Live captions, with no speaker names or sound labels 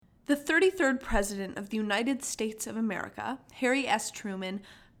The 33rd President of the United States of America, Harry S. Truman,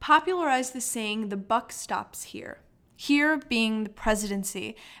 popularized the saying, "The buck stops here." Here being the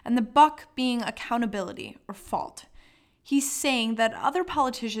presidency, and the buck being accountability or fault. He's saying that other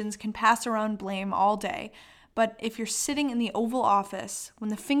politicians can pass around blame all day, but if you're sitting in the Oval Office, when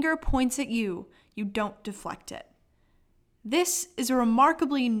the finger points at you, you don't deflect it. This is a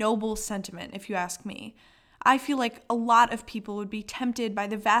remarkably noble sentiment, if you ask me. I feel like a lot of people would be tempted by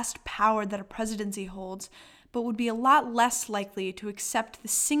the vast power that a presidency holds, but would be a lot less likely to accept the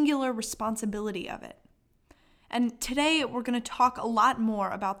singular responsibility of it. And today we're going to talk a lot more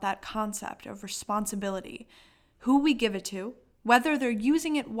about that concept of responsibility, who we give it to, whether they're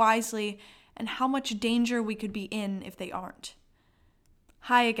using it wisely, and how much danger we could be in if they aren't.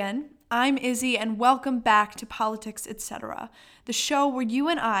 Hi again, I'm Izzy, and welcome back to Politics Etc., the show where you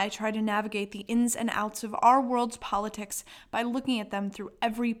and I try to navigate the ins and outs of our world's politics by looking at them through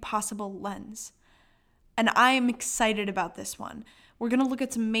every possible lens. And I am excited about this one. We're going to look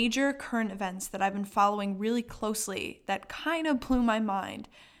at some major current events that I've been following really closely that kind of blew my mind.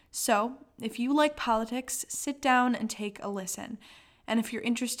 So, if you like politics, sit down and take a listen. And if you're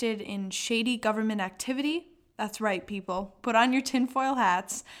interested in shady government activity, that's right, people, put on your tinfoil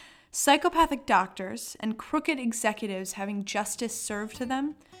hats, psychopathic doctors, and crooked executives having justice served to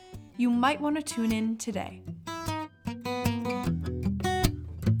them, you might want to tune in today.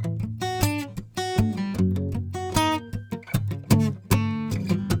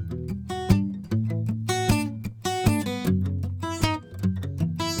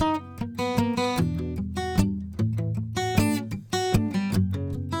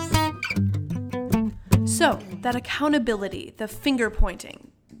 So, that accountability, the finger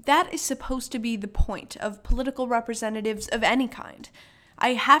pointing, that is supposed to be the point of political representatives of any kind.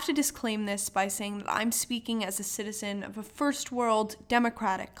 I have to disclaim this by saying that I'm speaking as a citizen of a first world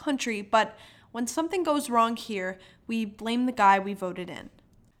democratic country, but when something goes wrong here, we blame the guy we voted in.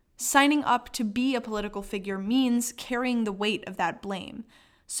 Signing up to be a political figure means carrying the weight of that blame.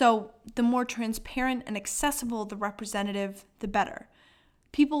 So, the more transparent and accessible the representative, the better.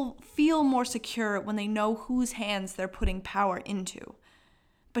 People feel more secure when they know whose hands they're putting power into.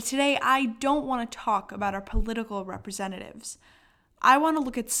 But today, I don't want to talk about our political representatives. I want to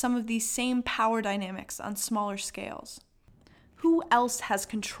look at some of these same power dynamics on smaller scales. Who else has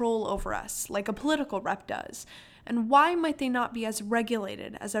control over us, like a political rep does? And why might they not be as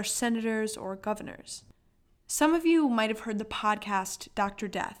regulated as our senators or governors? Some of you might have heard the podcast Dr.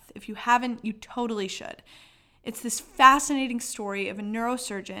 Death. If you haven't, you totally should. It's this fascinating story of a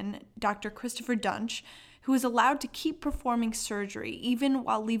neurosurgeon, Dr. Christopher Duntsch, who is allowed to keep performing surgery even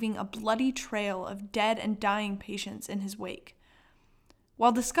while leaving a bloody trail of dead and dying patients in his wake.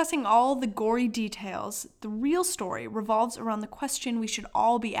 While discussing all the gory details, the real story revolves around the question we should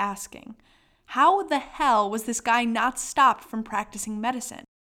all be asking. How the hell was this guy not stopped from practicing medicine?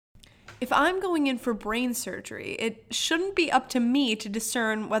 If I'm going in for brain surgery, it shouldn't be up to me to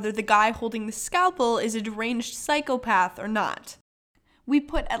discern whether the guy holding the scalpel is a deranged psychopath or not. We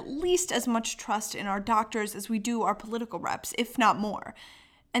put at least as much trust in our doctors as we do our political reps, if not more.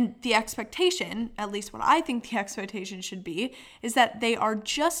 And the expectation, at least what I think the expectation should be, is that they are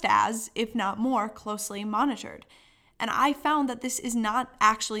just as, if not more, closely monitored. And I found that this is not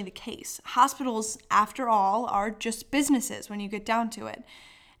actually the case. Hospitals, after all, are just businesses when you get down to it.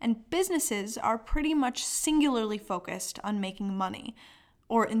 And businesses are pretty much singularly focused on making money,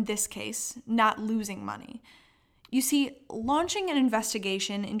 or in this case, not losing money. You see, launching an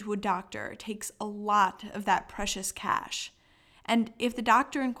investigation into a doctor takes a lot of that precious cash. And if the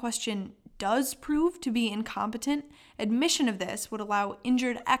doctor in question does prove to be incompetent, admission of this would allow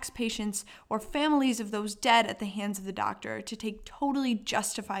injured ex-patients or families of those dead at the hands of the doctor to take totally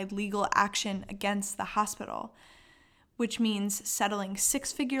justified legal action against the hospital, which means settling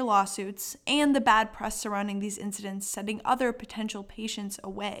six-figure lawsuits and the bad press surrounding these incidents sending other potential patients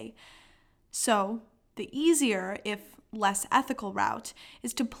away. So, the easier, if less ethical route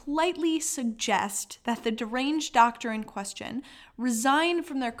is to politely suggest that the deranged doctor in question resign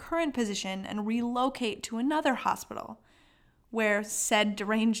from their current position and relocate to another hospital, where said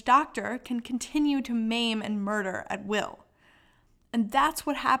deranged doctor can continue to maim and murder at will. And that's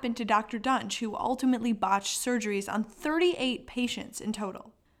what happened to Dr. Duntsch, who ultimately botched surgeries on 38 patients in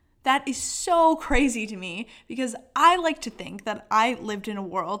total. That is so crazy to me because I like to think that I lived in a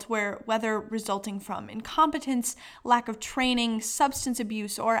world where, whether resulting from incompetence, lack of training, substance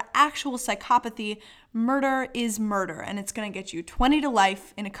abuse, or actual psychopathy, murder is murder and it's going to get you 20 to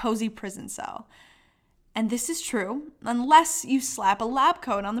life in a cozy prison cell. And this is true unless you slap a lab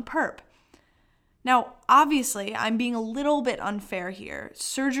coat on the perp. Now, obviously, I'm being a little bit unfair here.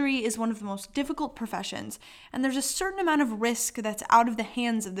 Surgery is one of the most difficult professions, and there's a certain amount of risk that's out of the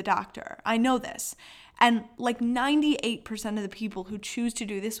hands of the doctor. I know this. And like 98% of the people who choose to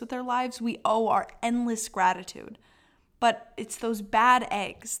do this with their lives, we owe our endless gratitude. But it's those bad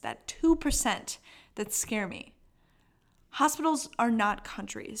eggs, that 2%, that scare me. Hospitals are not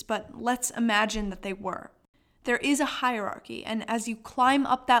countries, but let's imagine that they were. There is a hierarchy, and as you climb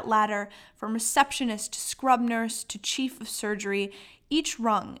up that ladder from receptionist to scrub nurse to chief of surgery, each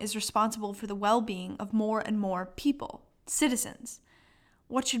rung is responsible for the well-being of more and more people, citizens.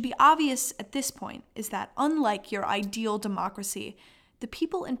 What should be obvious at this point is that unlike your ideal democracy, the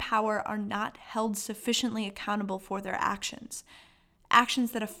people in power are not held sufficiently accountable for their actions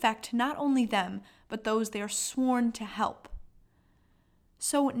that affect not only them, but those they are sworn to help.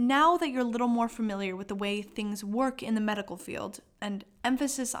 So now that you're a little more familiar with the way things work in the medical field, and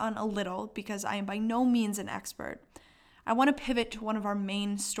emphasis on a little because I am by no means an expert, I want to pivot to one of our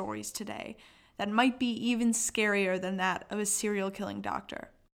main stories today that might be even scarier than that of a serial killing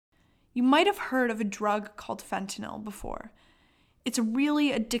doctor. You might have heard of a drug called fentanyl before. It's a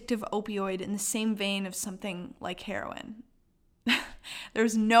really addictive opioid in the same vein of something like heroin.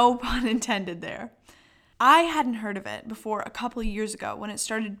 There's no pun intended there. I hadn't heard of it before a couple of years ago when it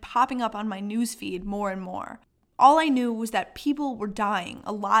started popping up on my newsfeed more and more. All I knew was that people were dying,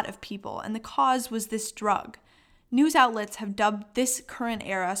 a lot of people, and the cause was this drug. News outlets have dubbed this current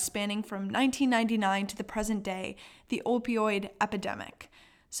era, spanning from 1999 to the present day, the opioid epidemic.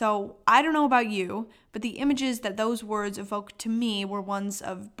 So I don't know about you, but the images that those words evoked to me were ones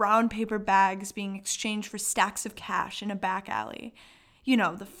of brown paper bags being exchanged for stacks of cash in a back alley. You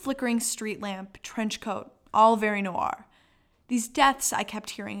know, the flickering street lamp, trench coat, all very noir. These deaths I kept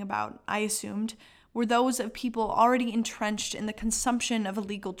hearing about, I assumed, were those of people already entrenched in the consumption of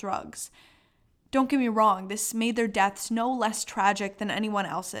illegal drugs. Don't get me wrong, this made their deaths no less tragic than anyone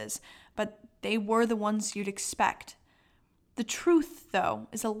else's, but they were the ones you'd expect. The truth, though,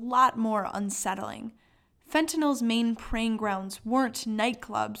 is a lot more unsettling. Fentanyl's main preying grounds weren't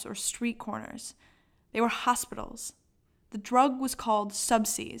nightclubs or street corners. They were hospitals. The drug was called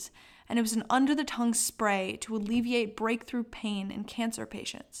Subcees, and it was an under-the-tongue spray to alleviate breakthrough pain in cancer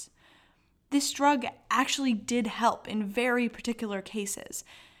patients. This drug actually did help in very particular cases.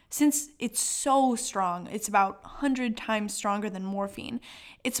 Since it's so strong, it's about 100 times stronger than morphine,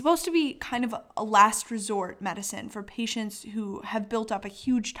 it's supposed to be kind of a last resort medicine for patients who have built up a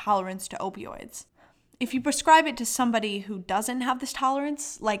huge tolerance to opioids. If you prescribe it to somebody who doesn't have this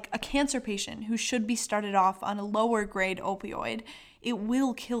tolerance, like a cancer patient who should be started off on a lower grade opioid, it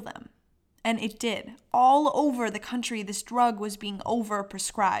will kill them. And it did. All over the country, this drug was being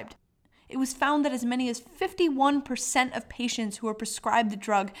overprescribed. It was found that as many as 51% of patients who were prescribed the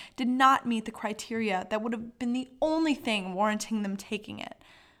drug did not meet the criteria that would have been the only thing warranting them taking it.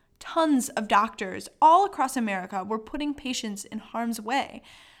 Tons of doctors all across America were putting patients in harm's way.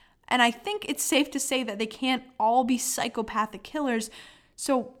 And I think it's safe to say that they can't all be psychopathic killers.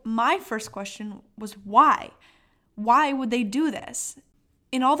 So my first question was why? Why would they do this?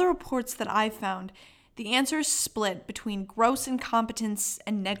 In all the reports that I've found, the answer is split between gross incompetence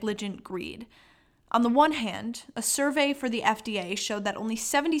and negligent greed. On the one hand, a survey for the FDA showed that only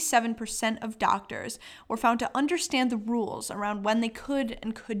 77% of doctors were found to understand the rules around when they could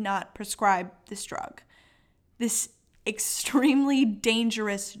and could not prescribe this drug. This extremely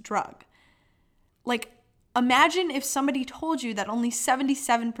dangerous drug. Like, imagine if somebody told you that only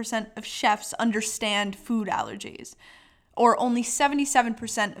 77% of chefs understand food allergies, or only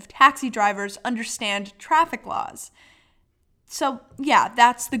 77% of taxi drivers understand traffic laws. So, yeah,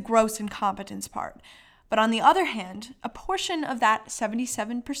 that's the gross incompetence part. But on the other hand, a portion of that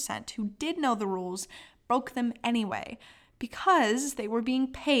 77% who did know the rules broke them anyway, because they were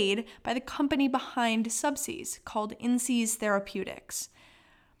being paid by the company behind Subcees, called INSEAS Therapeutics.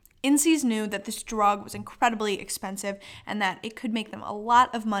 INSEAS knew that this drug was incredibly expensive and that it could make them a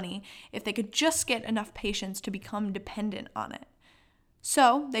lot of money if they could just get enough patients to become dependent on it.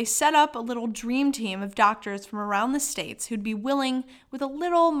 So they set up a little dream team of doctors from around the states who'd be willing, with a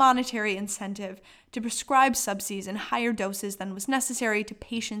little monetary incentive, to prescribe Subcees in higher doses than was necessary to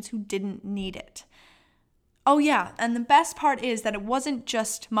patients who didn't need it. Oh yeah, and the best part is that it wasn't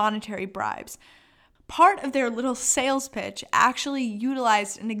just monetary bribes. Part of their little sales pitch actually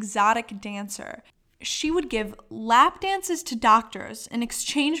utilized an exotic dancer. She would give lap dances to doctors in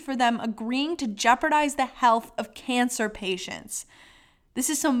exchange for them agreeing to jeopardize the health of cancer patients. This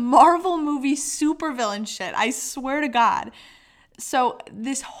is some Marvel movie supervillain shit, I swear to God. So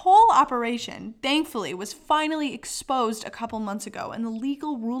this whole operation, thankfully, was finally exposed a couple months ago, and the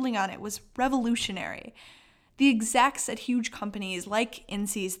legal ruling on it was revolutionary. The execs at huge companies like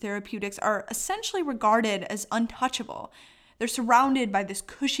INSEAD Therapeutics are essentially regarded as untouchable. They're surrounded by this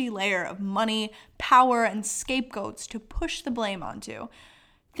cushy layer of money, power, and scapegoats to push the blame onto.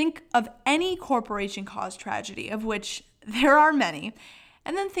 Think of any corporation-caused tragedy, of which there are many,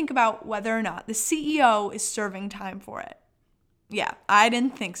 and then think about whether or not the CEO is serving time for it. Yeah, I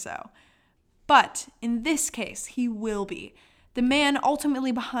didn't think so. But in this case, he will be. The man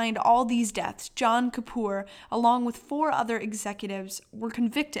ultimately behind all these deaths, John Kapoor, along with 4 other executives, were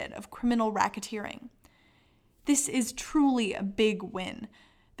convicted of criminal racketeering. This is truly a big win.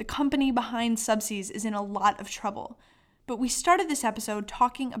 The company behind Subsys is in a lot of trouble. But we started this episode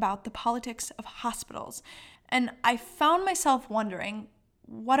talking about the politics of hospitals, and I found myself wondering,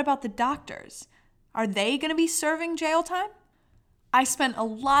 what about the doctors? Are they going to be serving jail time? I spent a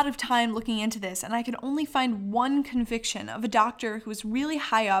lot of time looking into this, and I could only find one conviction of a doctor who was really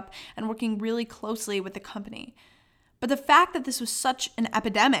high up and working really closely with the company. But the fact that this was such an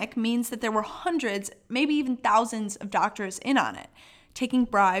epidemic means that there were hundreds, maybe even thousands of doctors in on it, taking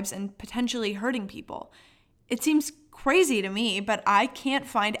bribes and potentially hurting people. It seems crazy to me, but I can't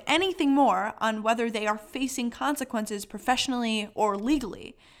find anything more on whether they are facing consequences professionally or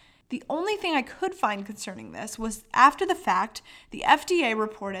legally. The only thing I could find concerning this was after the fact, the FDA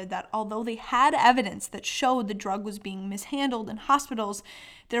reported that although they had evidence that showed the drug was being mishandled in hospitals,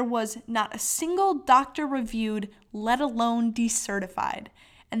 there was not a single doctor reviewed, let alone decertified.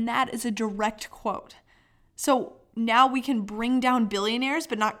 And that is a direct quote. So now we can bring down billionaires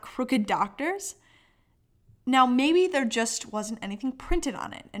but not crooked doctors? Now, maybe there just wasn't anything printed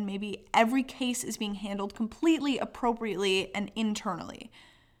on it, and maybe every case is being handled completely appropriately and internally.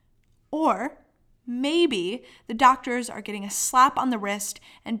 Or maybe the doctors are getting a slap on the wrist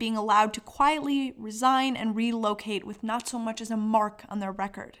and being allowed to quietly resign and relocate with not so much as a mark on their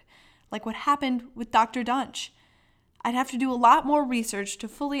record, like what happened with Dr. Dunch. I'd have to do a lot more research to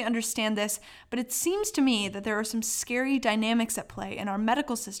fully understand this, but it seems to me that there are some scary dynamics at play in our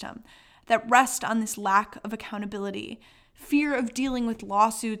medical system that rest on this lack of accountability, fear of dealing with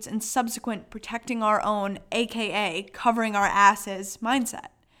lawsuits and subsequent protecting our own, aka covering our asses, mindset.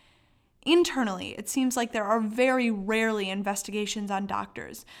 Internally, it seems like there are very rarely investigations on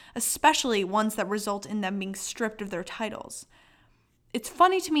doctors, especially ones that result in them being stripped of their titles. It's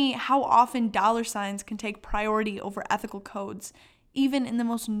funny to me how often dollar signs can take priority over ethical codes, even in the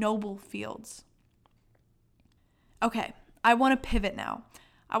most noble fields. Okay, I want to pivot now.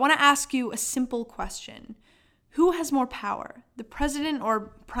 I want to ask you a simple question. Who has more power, the president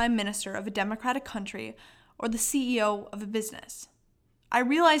or prime minister of a democratic country, or the CEO of a business? I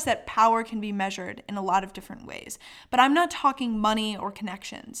realize that power can be measured in a lot of different ways, but I'm not talking money or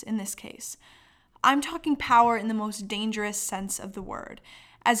connections in this case. I'm talking power in the most dangerous sense of the word,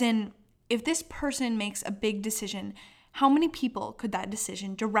 as in, if this person makes a big decision, how many people could that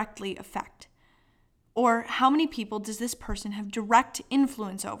decision directly affect? Or how many people does this person have direct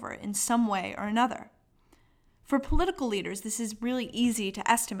influence over in some way or another? For political leaders, this is really easy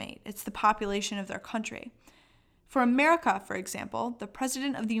to estimate. It's the population of their country. For America, for example, the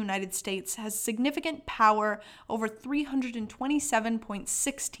President of the United States has significant power over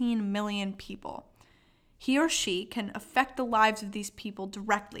 327.16 million people. He or she can affect the lives of these people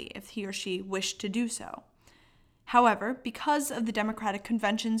directly if he or she wished to do so. However, because of the democratic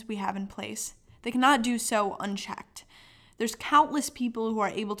conventions we have in place, they cannot do so unchecked. There's countless people who are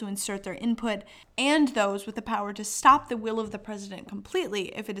able to insert their input, and those with the power to stop the will of the president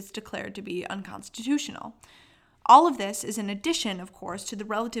completely if it is declared to be unconstitutional. All of this is in addition, of course, to the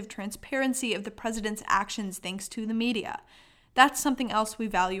relative transparency of the president's actions thanks to the media. That's something else we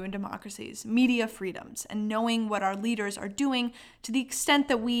value in democracies, media freedoms, and knowing what our leaders are doing to the extent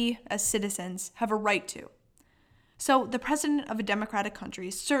that we, as citizens, have a right to. So the president of a democratic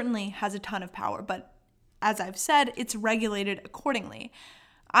country certainly has a ton of power, but as I've said, it's regulated accordingly.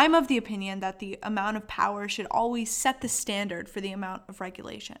 I'm of the opinion that the amount of power should always set the standard for the amount of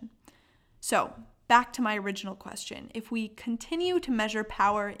regulation. So, back to my original question. If we continue to measure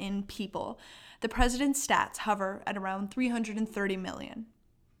power in people, the president's stats hover at around 330 million.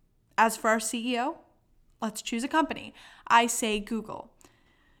 As for our CEO, let's choose a company. I say Google.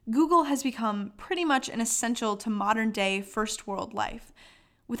 Google has become pretty much an essential to modern-day first world life.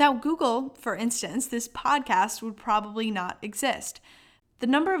 Without Google, for instance, this podcast would probably not exist. The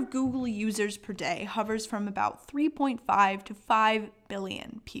number of Google users per day hovers from about 3.5 to 5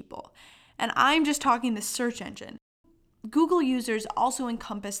 billion people. And I'm just talking the search engine. Google users also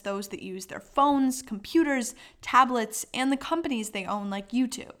encompass those that use their phones, computers, tablets, and the companies they own like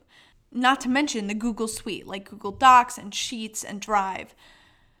YouTube. Not to mention the Google Suite like Google Docs and Sheets and Drive.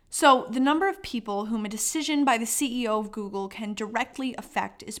 So the number of people whom a decision by the CEO of Google can directly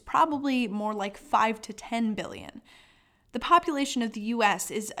affect is probably more like 5 to 10 billion. The population of the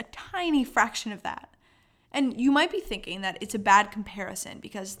US is a tiny fraction of that. And you might be thinking that it's a bad comparison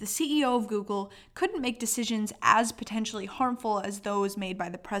because the CEO of Google couldn't make decisions as potentially harmful as those made by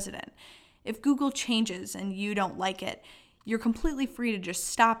the president. If Google changes and you don't like it, you're completely free to just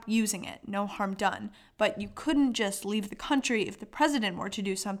stop using it, no harm done. But you couldn't just leave the country if the president were to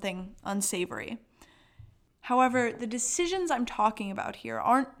do something unsavory. However, the decisions I'm talking about here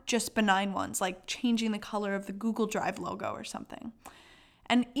aren't just benign ones like changing the color of the Google Drive logo or something.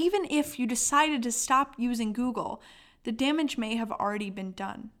 And even if you decided to stop using Google, the damage may have already been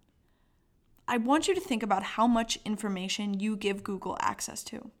done. I want you to think about how much information you give Google access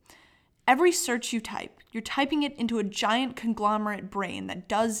to. Every search you type, you're typing it into a giant conglomerate brain that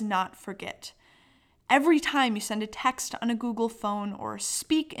does not forget. Every time you send a text on a Google phone or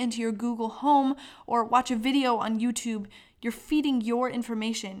speak into your Google Home or watch a video on YouTube, you're feeding your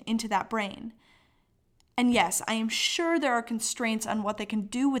information into that brain. And yes, I am sure there are constraints on what they can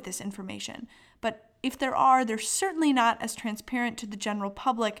do with this information, but if there are, they're certainly not as transparent to the general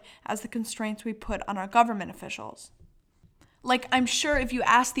public as the constraints we put on our government officials. Like, I'm sure if you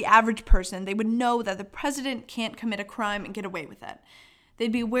asked the average person, they would know that the president can't commit a crime and get away with it.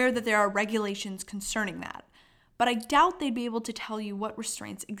 They'd be aware that there are regulations concerning that. But I doubt they'd be able to tell you what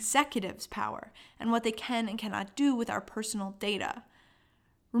restrains executives' power and what they can and cannot do with our personal data.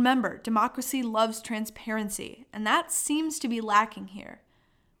 Remember, democracy loves transparency, and that seems to be lacking here.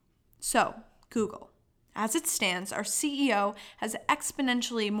 So, Google. As it stands, our CEO has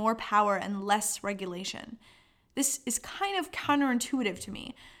exponentially more power and less regulation. This is kind of counterintuitive to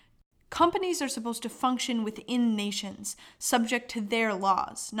me. Companies are supposed to function within nations, subject to their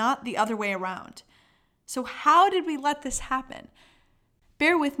laws, not the other way around. So how did we let this happen?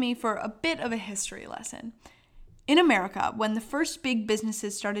 Bear with me for a bit of a history lesson. In America, when the first big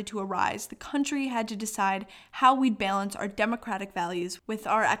businesses started to arise, the country had to decide how we'd balance our democratic values with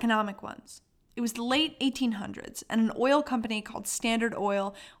our economic ones. It was the late 1800s, and an oil company called Standard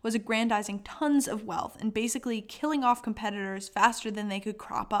Oil was aggrandizing tons of wealth and basically killing off competitors faster than they could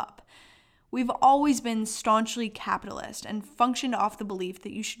crop up. We've always been staunchly capitalist and functioned off the belief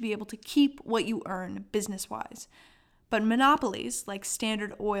that you should be able to keep what you earn business-wise. But monopolies, like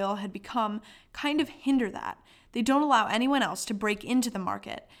Standard Oil had become, kind of hinder that. They don't allow anyone else to break into the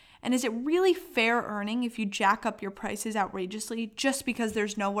market. And is it really fair earning if you jack up your prices outrageously just because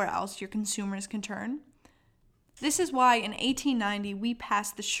there's nowhere else your consumers can turn? This is why in 1890 we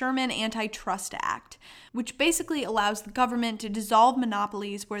passed the Sherman Antitrust Act, which basically allows the government to dissolve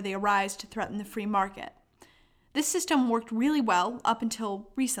monopolies where they arise to threaten the free market. This system worked really well up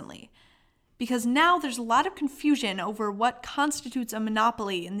until recently, because now there's a lot of confusion over what constitutes a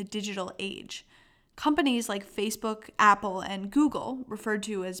monopoly in the digital age. Companies like Facebook, Apple, and Google, referred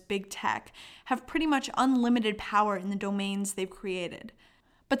to as big tech, have pretty much unlimited power in the domains they've created.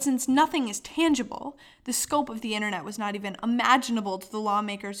 But since nothing is tangible, the scope of the internet was not even imaginable to the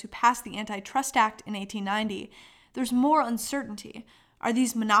lawmakers who passed the Antitrust Act in 1890, there's more uncertainty. Are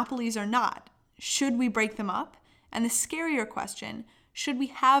these monopolies or not? Should we break them up? And the scarier question, should we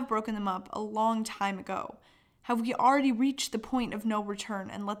have broken them up a long time ago? Have we already reached the point of no return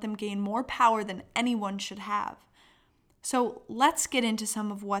and let them gain more power than anyone should have? So let's get into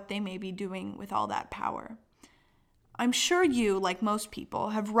some of what they may be doing with all that power. I'm sure you, like most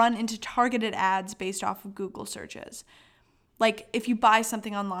people, have run into targeted ads based off of Google searches. Like if you buy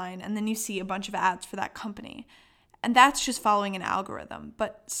something online and then you see a bunch of ads for that company. And that's just following an algorithm.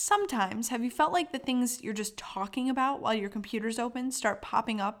 But sometimes, have you felt like the things you're just talking about while your computer's open start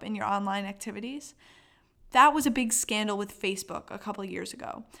popping up in your online activities? That was a big scandal with Facebook a couple years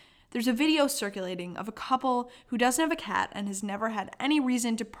ago. There's a video circulating of a couple who doesn't have a cat and has never had any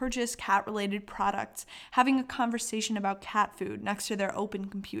reason to purchase cat-related products having a conversation about cat food next to their open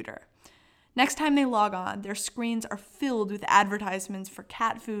computer. Next time they log on, their screens are filled with advertisements for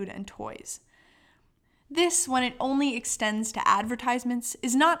cat food and toys. This, when it only extends to advertisements,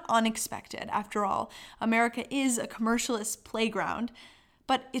 is not unexpected. After all, America is a commercialist playground.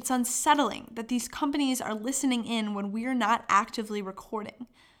 But it's unsettling that these companies are listening in when we're not actively recording.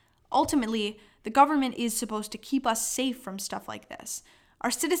 Ultimately, the government is supposed to keep us safe from stuff like this.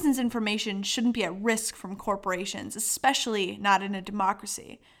 Our citizens' information shouldn't be at risk from corporations, especially not in a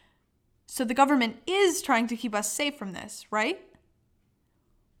democracy. So the government is trying to keep us safe from this, right?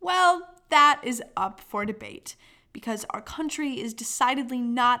 Well, that is up for debate. because our country is decidedly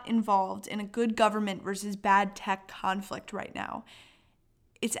not involved in a good government versus bad tech conflict right now.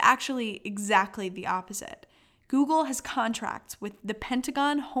 It's actually exactly the opposite. Google has contracts with the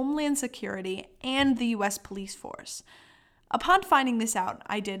Pentagon, Homeland Security, and the US Police Force. Upon finding this out,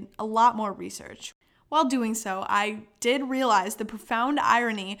 I did a lot more research. While doing so, I did realize the profound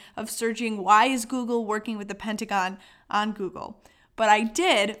irony of searching "why is Google working with the Pentagon" on Google. But I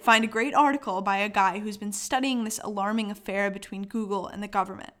did find a great article by a guy who's been studying this alarming affair between Google and the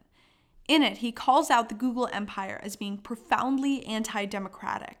government. In it, he calls out the Google empire as being profoundly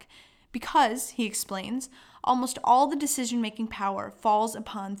anti-democratic because, he explains, almost all the decision-making power falls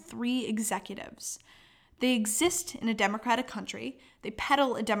upon 3 executives. They exist in a democratic country, they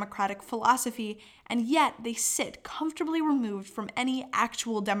peddle a democratic philosophy, and yet they sit comfortably removed from any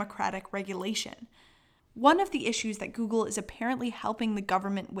actual democratic regulation. One of the issues that Google is apparently helping the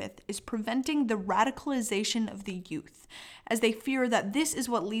government with is preventing the radicalization of the youth, as they fear that this is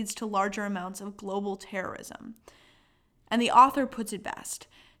what leads to larger amounts of global terrorism. And the author puts it best.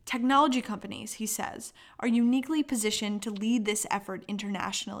 Technology companies, he says, are uniquely positioned to lead this effort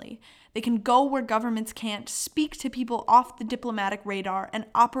internationally. They can go where governments can't, speak to people off the diplomatic radar, and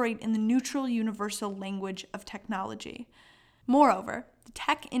operate in the neutral universal language of technology. Moreover, the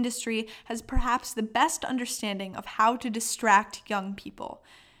tech industry has perhaps the best understanding of how to distract young people.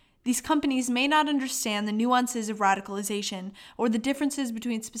 These companies may not understand the nuances of radicalization or the differences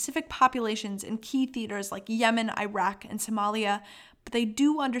between specific populations in key theaters like Yemen, Iraq, and Somalia, but they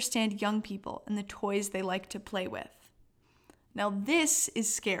do understand young people and the toys they like to play with. Now, this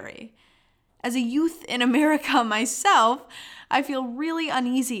is scary. As a youth in America myself, I feel really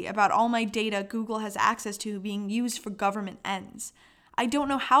uneasy about all my data Google has access to being used for government ends. I don't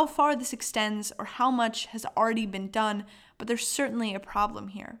know how far this extends or how much has already been done, but there's certainly a problem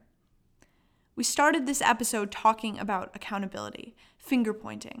here. We started this episode talking about accountability, finger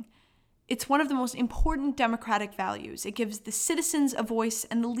pointing. It's one of the most important democratic values. It gives the citizens a voice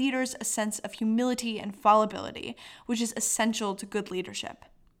and the leaders a sense of humility and fallibility, which is essential to good leadership.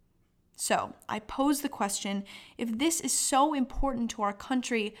 So, I pose the question, if this is so important to our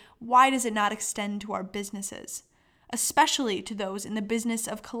country, why does it not extend to our businesses? Especially to those in the business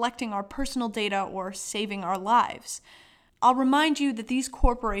of collecting our personal data or saving our lives. I'll remind you that these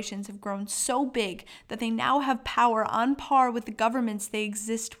corporations have grown so big that they now have power on par with the governments they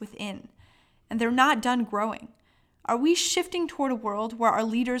exist within. And they're not done growing. Are we shifting toward a world where our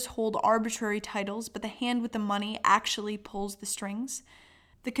leaders hold arbitrary titles, but the hand with the money actually pulls the strings?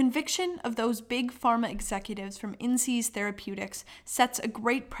 The conviction of those big pharma executives from Insys Therapeutics sets a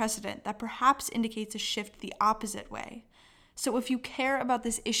great precedent that perhaps indicates a shift the opposite way. So if you care about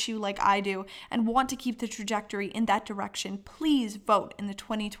this issue like I do and want to keep the trajectory in that direction, please vote in the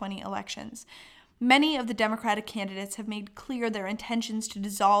 2020 elections. Many of the Democratic candidates have made clear their intentions to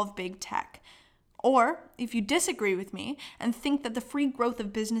dissolve big tech. Or, if you disagree with me and think that the free growth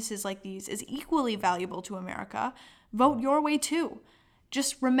of businesses like these is equally valuable to America, vote your way too.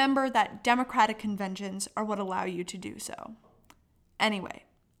 Just remember that Democratic conventions are what allow you to do so. Anyway,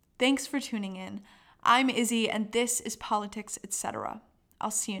 thanks for tuning in. I'm Izzy, and this is Politics, Etc.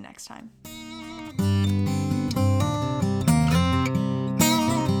 I'll see you next time.